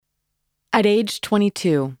At age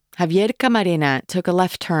 22, Javier Camarena took a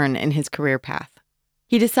left turn in his career path.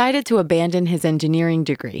 He decided to abandon his engineering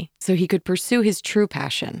degree so he could pursue his true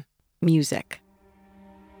passion, music.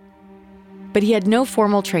 But he had no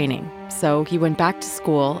formal training, so he went back to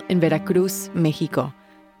school in Veracruz, Mexico,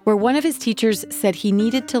 where one of his teachers said he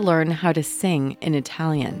needed to learn how to sing in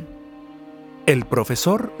Italian. El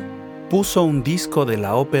profesor puso un disco de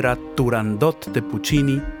la ópera Turandot de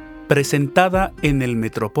Puccini presentada en el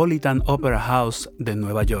Metropolitan Opera House de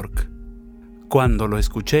Nueva York. Cuando lo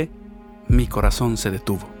escuché, mi corazón se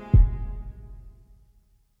detuvo.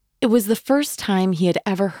 It was the first time he had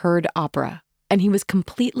ever heard opera, and he was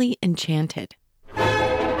completely enchanted.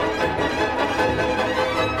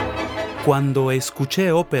 Cuando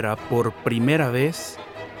escuché ópera por primera vez,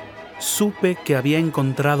 supe que había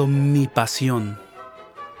encontrado mi pasión.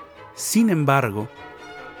 Sin embargo,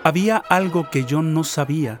 había algo que yo no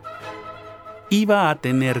sabía. Iba a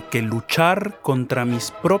tener que luchar contra mis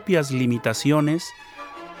propias limitaciones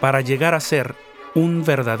para llegar a ser un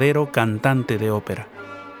verdadero cantante de ópera.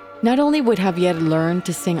 Not only would Javier learn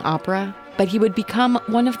to sing opera, but he would become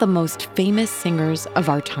one of the most famous singers of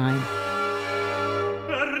our time.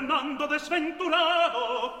 Fernando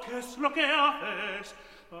desventurado, ¿qué es lo que haces?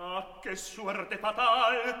 ¿A qué suerte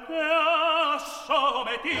fatal te has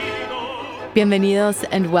sometido? Bienvenidos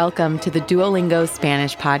and welcome to the Duolingo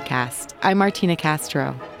Spanish podcast. I'm Martina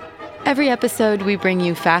Castro. Every episode, we bring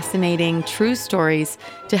you fascinating, true stories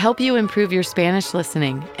to help you improve your Spanish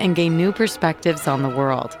listening and gain new perspectives on the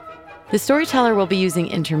world. The storyteller will be using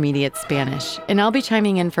intermediate Spanish, and I'll be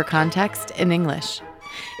chiming in for context in English.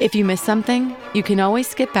 If you miss something, you can always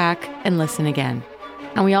skip back and listen again.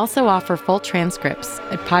 And we also offer full transcripts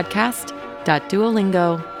at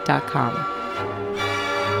podcast.duolingo.com.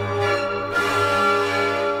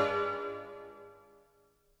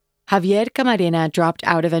 Javier Camarena dropped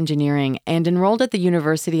out of engineering and enrolled at the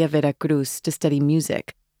University of Veracruz to study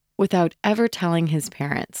music without ever telling his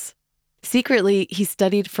parents. Secretly, he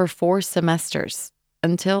studied for 4 semesters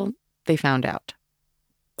until they found out.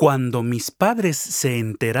 Cuando mis padres se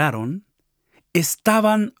enteraron,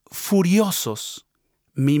 estaban furiosos.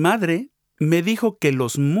 Mi madre me dijo que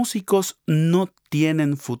los músicos no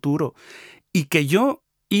tienen futuro y que yo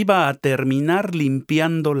iba a terminar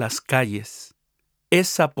limpiando las calles.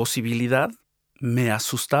 Esa posibilidad me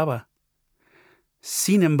asustaba.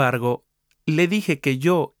 Sin embargo, le dije que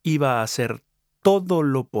yo iba a hacer todo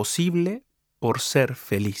lo posible por ser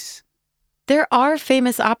feliz. There are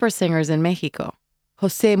famous opera singers in Mexico: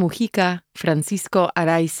 José Mujica, Francisco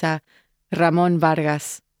Araiza, Ramón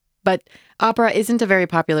Vargas. But opera isn't a very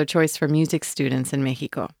popular choice for music students in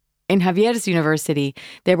Mexico. In Javier's university,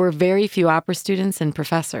 there were very few opera students and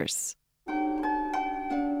professors.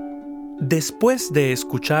 Después de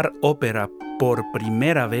escuchar ópera por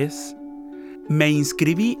primera vez, me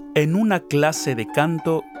inscribí en una clase de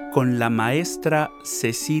canto con la maestra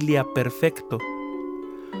Cecilia Perfecto,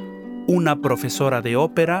 una profesora de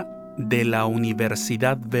ópera de la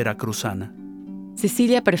Universidad Veracruzana.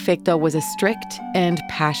 Cecilia Perfecto was a strict and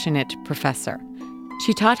passionate professor.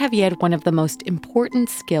 She taught Javier one of the most important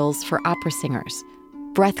skills for opera singers: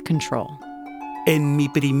 breath control. En mi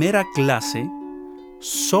primera clase,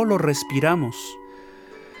 solo respiramos.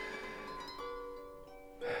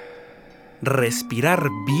 Respirar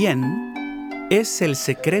bien es el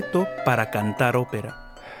secreto para cantar ópera,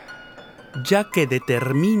 ya que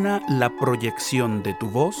determina la proyección de tu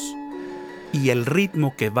voz y el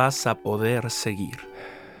ritmo que vas a poder seguir.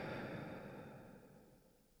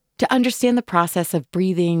 To understand the process of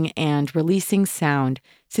breathing and releasing sound,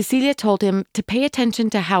 Cecilia told him to pay attention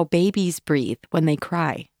to how babies breathe when they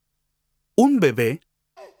cry. Un bebé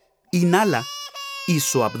inhala y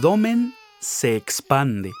su abdomen se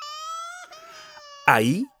expande.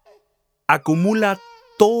 Ahí acumula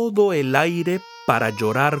todo el aire para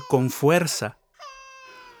llorar con fuerza.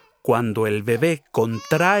 Cuando el bebé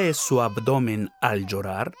contrae su abdomen al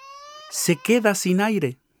llorar, se queda sin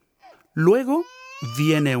aire. Luego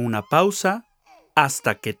viene una pausa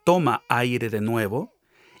hasta que toma aire de nuevo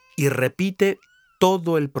y repite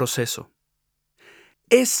todo el proceso.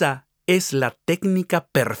 Esa es la técnica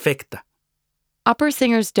perfecta. Opera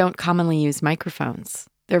singers don't commonly use microphones.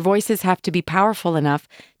 Their voices have to be powerful enough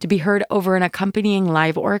to be heard over an accompanying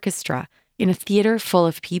live orchestra in a theater full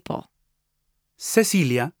of people.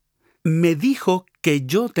 Cecilia me dijo que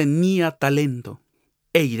yo tenía talento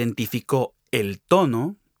e identificó el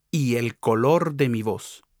tono y el color de mi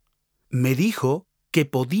voz. Me dijo que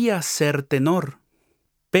podía ser tenor,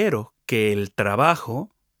 pero que el trabajo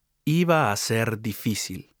iba a ser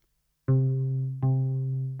difícil.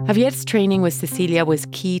 Javier's training with Cecilia was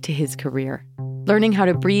key to his career. Learning how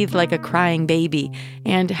to breathe like a crying baby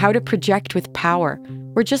and how to project with power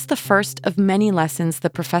were just the first of many lessons the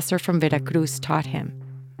professor from Veracruz taught him.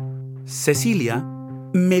 Cecilia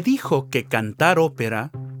me dijo que cantar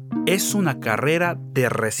ópera es una carrera de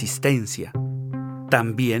resistencia.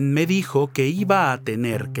 También me dijo que iba a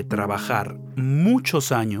tener que trabajar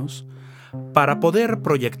muchos años para poder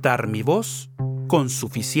proyectar mi voz con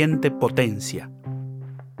suficiente potencia.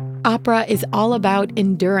 Opera is all about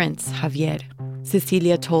endurance, Javier,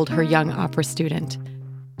 Cecilia told her young opera student.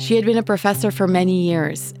 She had been a professor for many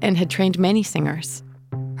years and had trained many singers.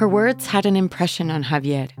 Her words had an impression on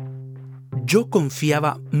Javier. Yo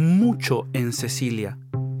confiaba mucho en Cecilia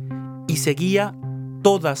y seguía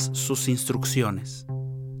todas sus instrucciones.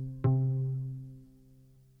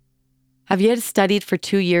 Javier studied for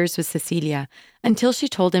 2 years with Cecilia until she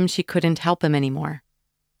told him she couldn't help him anymore.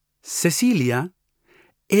 Cecilia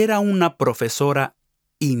era una profesora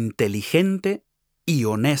inteligente y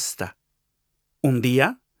honesta. Un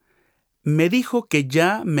día me dijo que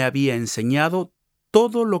ya me había enseñado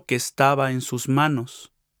todo lo que estaba en sus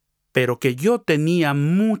manos, pero que yo tenía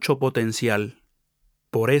mucho potencial.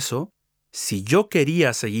 Por eso, si yo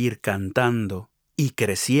quería seguir cantando y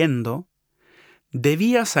creciendo,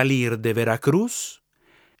 debía salir de Veracruz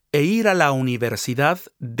e ir a la Universidad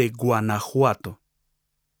de Guanajuato.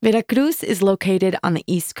 Veracruz is located on the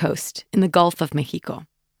East Coast, in the Gulf of Mexico.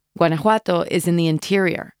 Guanajuato is in the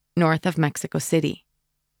interior, north of Mexico City.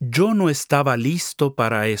 Yo no estaba listo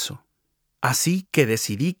para eso, así que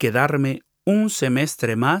decidí quedarme un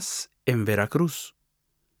semestre más en Veracruz.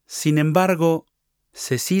 Sin embargo,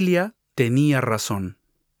 Cecilia tenía razón.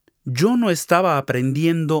 Yo no estaba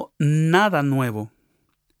aprendiendo nada nuevo.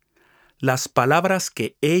 Las palabras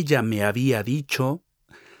que ella me había dicho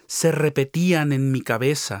se repetían en mi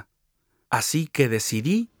cabeza, así que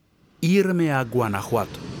decidí irme a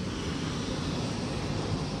Guanajuato.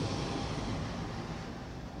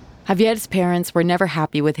 Javier's parents were never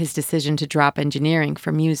happy with his decision to drop engineering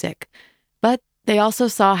for music, but they also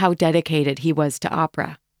saw how dedicated he was to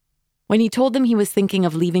opera. When he told them he was thinking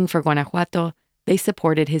of leaving for Guanajuato, they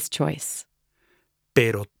supported his choice.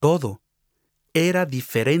 Pero todo era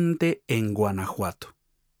diferente en Guanajuato.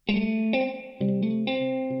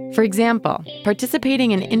 For example,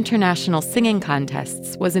 participating in international singing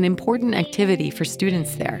contests was an important activity for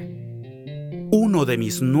students there. Uno de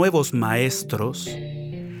mis nuevos maestros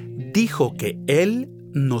dijo que él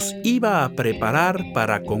nos iba a preparar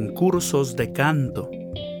para concursos de canto.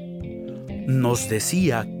 Nos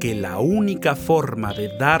decía que la única forma de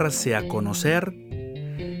darse a conocer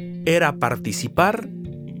era participar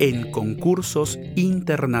en concursos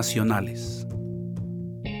internacionales.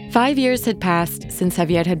 5 years had passed since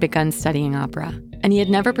Javier had begun studying opera, and he had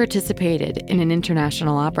never participated in an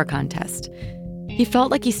international opera contest. He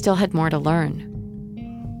felt like he still had more to learn.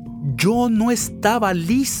 Yo no estaba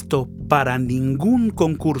listo para ningún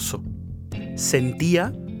concurso.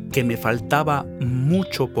 Sentía que me faltaba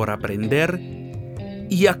mucho por aprender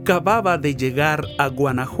y acababa de llegar a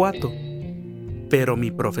Guanajuato. Pero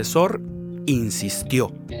mi profesor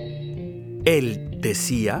insistió. Él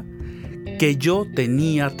decía que yo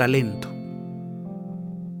tenía talento.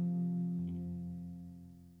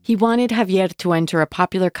 He wanted Javier to enter a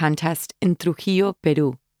popular contest in Trujillo,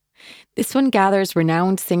 Peru. This one gathers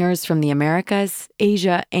renowned singers from the Americas,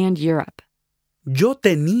 Asia, and Europe. Yo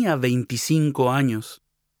tenía 25 años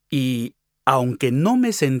y, aunque no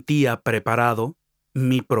me sentía preparado,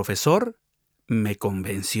 mi profesor me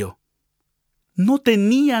convenció. No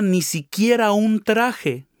tenía ni siquiera un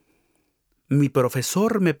traje. Mi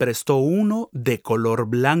profesor me prestó uno de color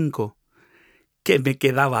blanco, que me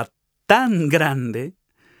quedaba tan grande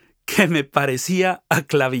que me parecía a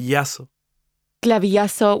Clavillazo.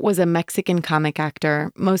 Clavillazo was a Mexican comic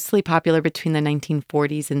actor, mostly popular between the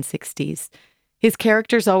 1940s and 60s. His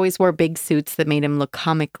characters always wore big suits that made him look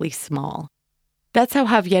comically small. That's how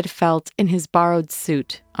Javier felt in his borrowed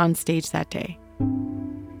suit on stage that day.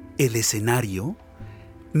 El escenario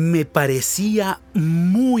me parecía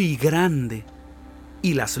muy grande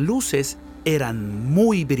y las luces eran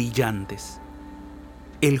muy brillantes.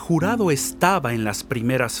 El jurado estaba en las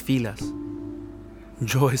primeras filas.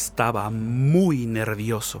 Yo estaba muy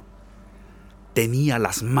nervioso. Tenía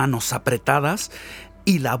las manos apretadas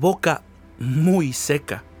y la boca muy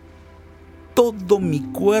seca. Todo mi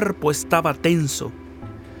cuerpo estaba tenso.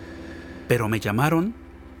 Pero me llamaron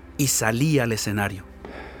y salí al escenario.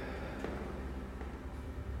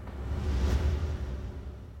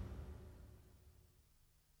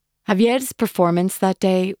 Javier's performance that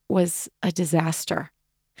day was a disaster.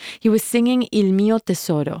 He was singing Il mio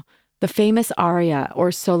tesoro, the famous aria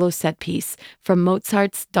or solo set piece from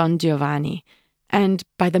Mozart's Don Giovanni, And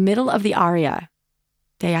by the middle of the aria,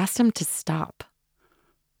 they asked him to stop.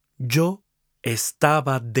 Yo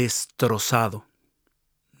estaba destrozado.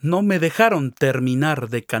 No me dejaron terminar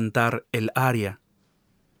de cantar el aria.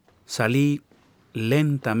 Salí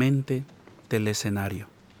lentamente del escenario.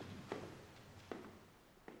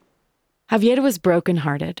 Javier was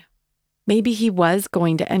brokenhearted. Maybe he was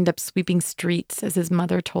going to end up sweeping streets, as his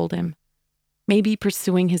mother told him. Maybe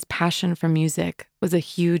pursuing his passion for music was a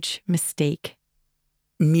huge mistake.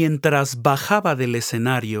 Mientras bajaba del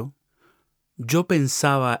escenario, yo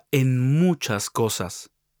pensaba en muchas cosas.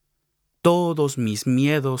 Todos mis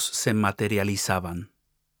miedos se materializaban.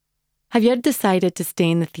 Javier decided to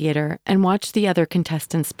stay in the theater and watch the other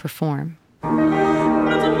contestants perform.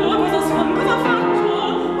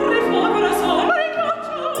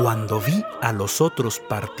 Cuando vi a los otros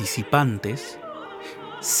participantes,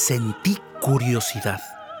 sentí curiosidad.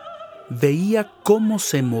 Veía cómo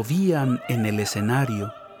se movían en el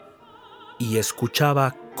escenario y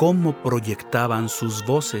escuchaba cómo proyectaban sus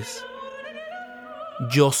voces.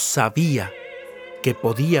 Yo sabía que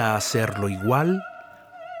podía hacerlo igual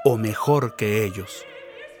o mejor que ellos.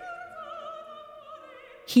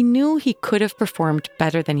 He knew he could have performed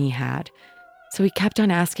better than he had, so he kept on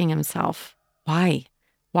asking himself, why?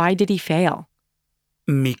 Why did he fail?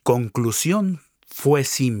 Mi conclusión fue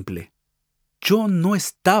simple. Yo no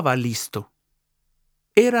estaba listo.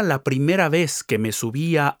 Era la primera vez que me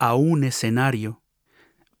subía a un escenario.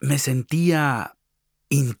 Me sentía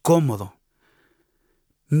incómodo.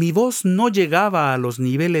 Mi voz no llegaba a los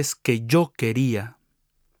niveles que yo quería.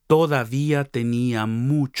 Todavía tenía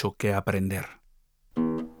mucho que aprender.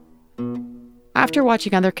 After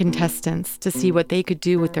watching other contestants to see what they could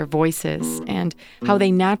do with their voices and how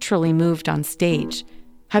they naturally moved on stage,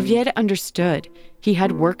 Javier understood he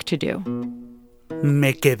had work to do.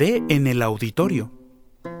 Me quedé en el auditorio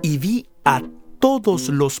y vi a todos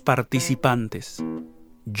los participantes.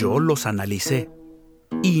 Yo los analicé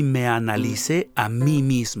y me analicé a mí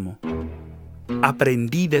mismo.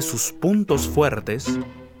 Aprendí de sus puntos fuertes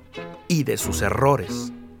y de sus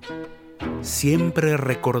errores. Siempre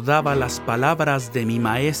recordaba las palabras de mi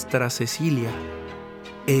maestra Cecilia.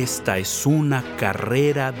 Esta es una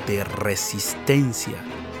carrera de resistencia.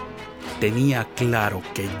 Tenía claro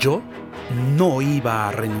que yo no iba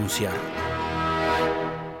a renunciar.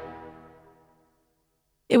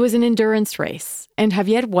 It was an endurance race, and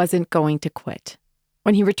Javier wasn't going to quit.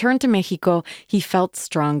 When he returned to Mexico, he felt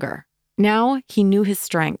stronger. Now he knew his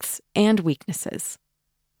strengths and weaknesses.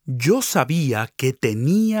 Yo sabía que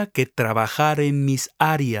tenía que trabajar en mis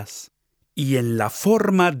áreas y en la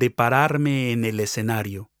forma de pararme en el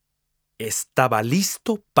escenario. Estaba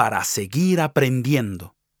listo para seguir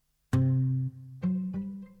aprendiendo.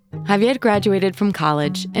 Javier graduated from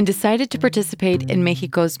college and decided to participate in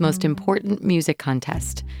Mexico's most important music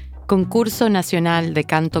contest, Concurso Nacional de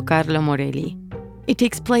Canto Carlo Morelli. It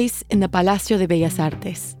takes place in the Palacio de Bellas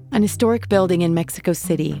Artes, an historic building in Mexico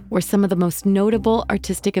City where some of the most notable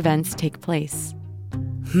artistic events take place.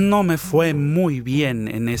 No me fue muy bien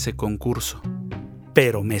en ese concurso,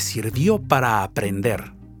 pero me sirvió para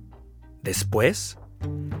aprender. Después,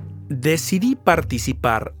 decidí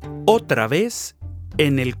participar otra vez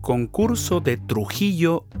en el concurso de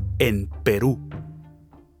Trujillo en Perú.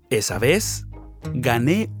 Esa vez,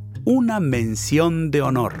 gané una mención de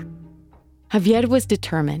honor. Javier was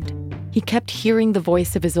determined. He kept hearing the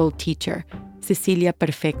voice of his old teacher, Cecilia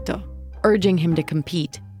Perfecto, urging him to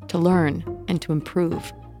compete, to learn, and to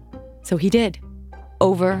improve. So he did,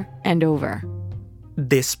 over and over.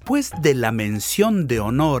 Después de la mención de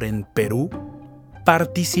honor en Perú,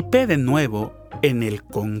 participé de nuevo en el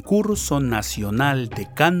Concurso Nacional de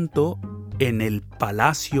Canto en el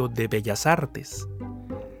Palacio de Bellas Artes.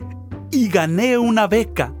 Y gané una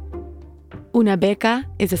beca. Una beca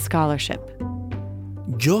is a scholarship.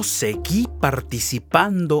 Yo seguí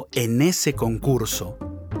participando en ese concurso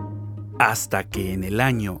hasta que en el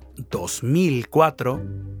año 2004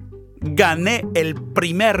 gané el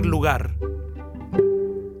primer lugar.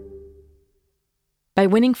 By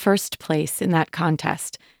winning first place in that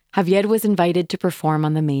contest, Javier was invited to perform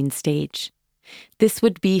on the main stage. This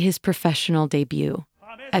would be his professional debut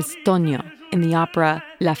as Tonio in the opera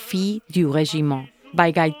La Fille du Régiment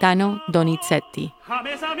by Gaetano Donizetti.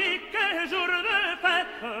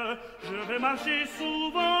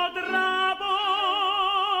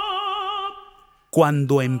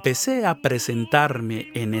 Cuando empecé a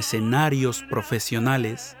presentarme en escenarios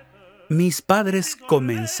profesionales, mis padres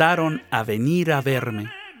comenzaron a venir a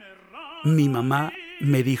verme. Mi mamá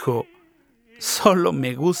me dijo, solo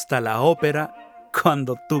me gusta la ópera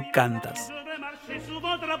cuando tú cantas.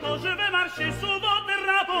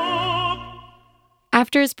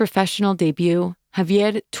 After his professional debut,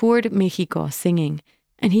 Javier toured Mexico singing,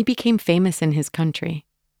 and he became famous in his country.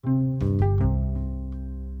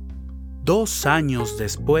 2 años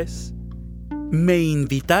después, me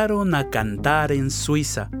invitaron a cantar en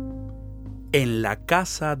Suiza, en la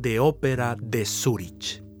Casa de Ópera de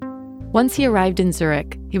Zurich. Once he arrived in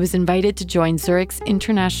Zurich, he was invited to join Zurich's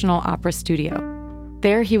International Opera Studio.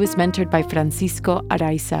 There he was mentored by Francisco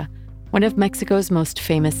Araiza, one of Mexico's most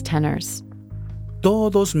famous tenors.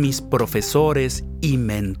 Todos mis profesores y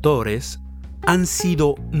mentores han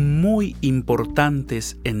sido muy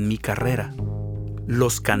importantes en mi carrera.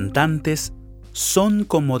 Los cantantes son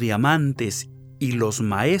como diamantes y los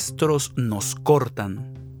maestros nos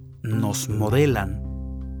cortan, nos modelan,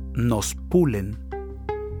 nos pulen.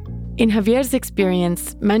 In Javier's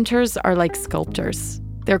experience, mentors are like sculptors.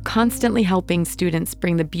 They're constantly helping students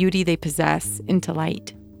bring the beauty they possess into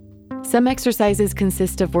light. Some exercises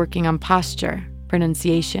consist of working on posture,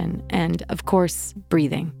 pronunciation, and, of course,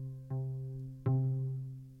 breathing.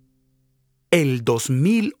 El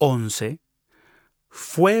 2011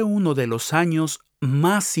 fue uno de los años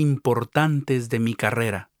más importantes de mi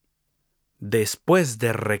carrera. Después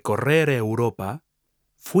de recorrer Europa,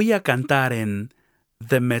 fui a cantar en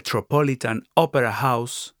The Metropolitan Opera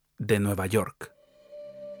House de Nueva York.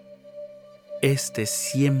 Este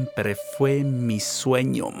siempre fue mi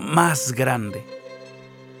sueño más grande.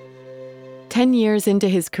 10 years into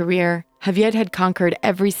his career, Javier had conquered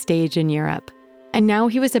every stage in Europe, and now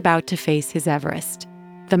he was about to face his Everest,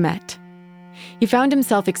 the Met. He found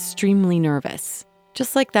himself extremely nervous,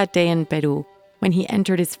 just like that day in Peru when he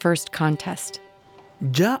entered his first contest.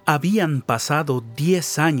 Ya habían pasado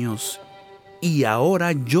 10 años y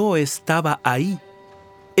ahora yo estaba ahí,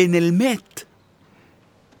 en el Met.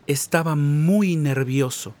 Estaba muy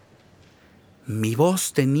nervioso. Mi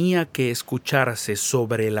voz tenía que escucharse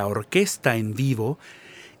sobre la orquesta en vivo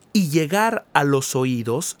y llegar a los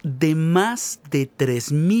oídos de más de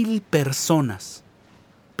 3,000 personas.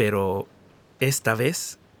 Pero esta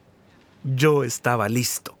vez yo estaba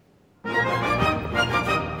listo.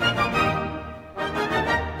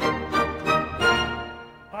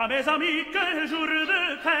 À mes amis, quel jour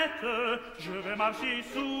de fête, je vais marcher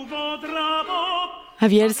sous vos drapeaux.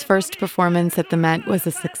 Javier's first performance at the Met was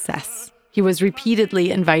a success. He was repeatedly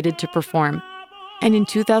invited to perform. And in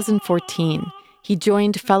 2014, he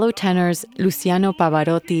joined fellow tenors Luciano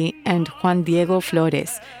Pavarotti and Juan Diego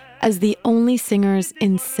Flores as the only singers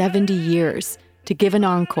in 70 years to give an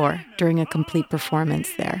encore during a complete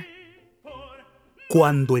performance there.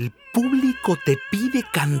 Cuando el público te pide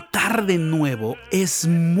cantar de nuevo, es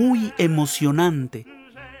muy emocionante.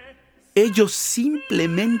 Ellos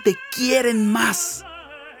simplemente quieren más.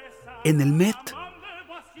 En el Met,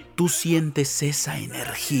 tú sientes esa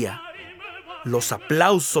energía. Los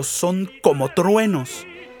aplausos son como truenos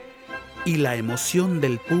y la emoción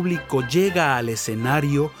del público llega al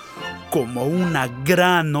escenario como una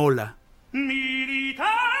gran ola.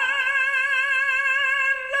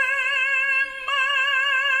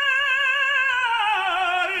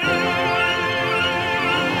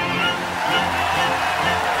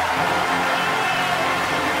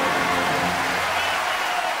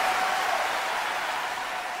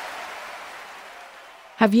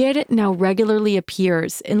 Javier now regularly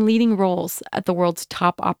appears in leading roles at the world's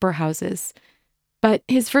top opera houses. But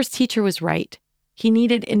his first teacher was right. He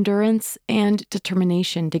needed endurance and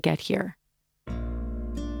determination to get here.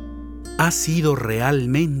 Ha sido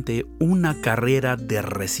realmente una carrera de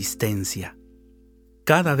resistencia.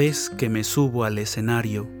 Cada vez que me subo al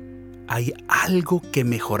escenario, hay algo que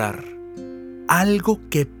mejorar, algo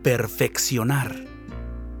que perfeccionar.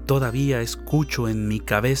 Todavía escucho en mi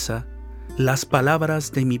cabeza las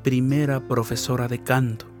palabras de mi primera profesora de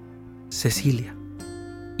canto, Cecilia,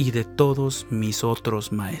 y de todos mis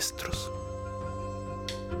otros maestros.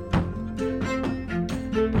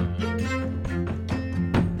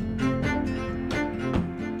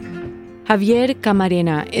 Javier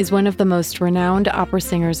Camarena is one of the most renowned opera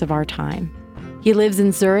singers of our time. He lives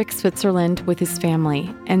in Zurich, Switzerland with his family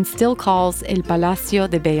and still calls El Palacio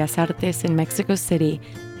de Bellas Artes in Mexico City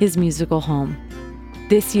his musical home.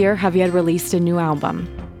 This year, Javier released a new album,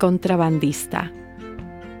 Contrabandista.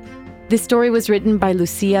 This story was written by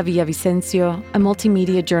Lucia Villavicencio, a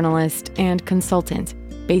multimedia journalist and consultant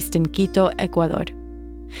based in Quito, Ecuador.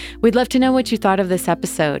 We'd love to know what you thought of this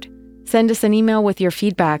episode. Send us an email with your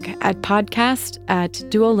feedback at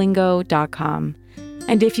podcast@duolingo.com.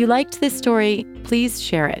 And if you liked this story, please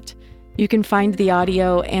share it. You can find the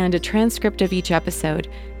audio and a transcript of each episode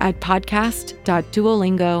at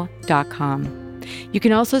podcast.duolingo.com. You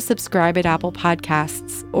can also subscribe at Apple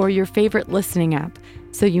Podcasts or your favorite listening app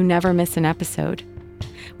so you never miss an episode.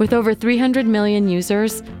 With over 300 million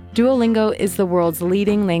users, Duolingo is the world's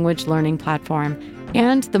leading language learning platform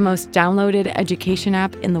and the most downloaded education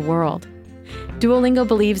app in the world. Duolingo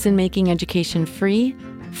believes in making education free,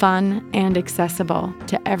 fun, and accessible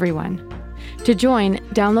to everyone. To join,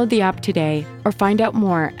 download the app today or find out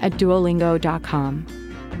more at duolingo.com.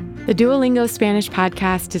 The Duolingo Spanish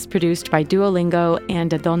podcast is produced by Duolingo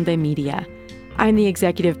and Adonde Media. I'm the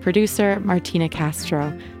executive producer, Martina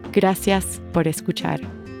Castro. Gracias por escuchar.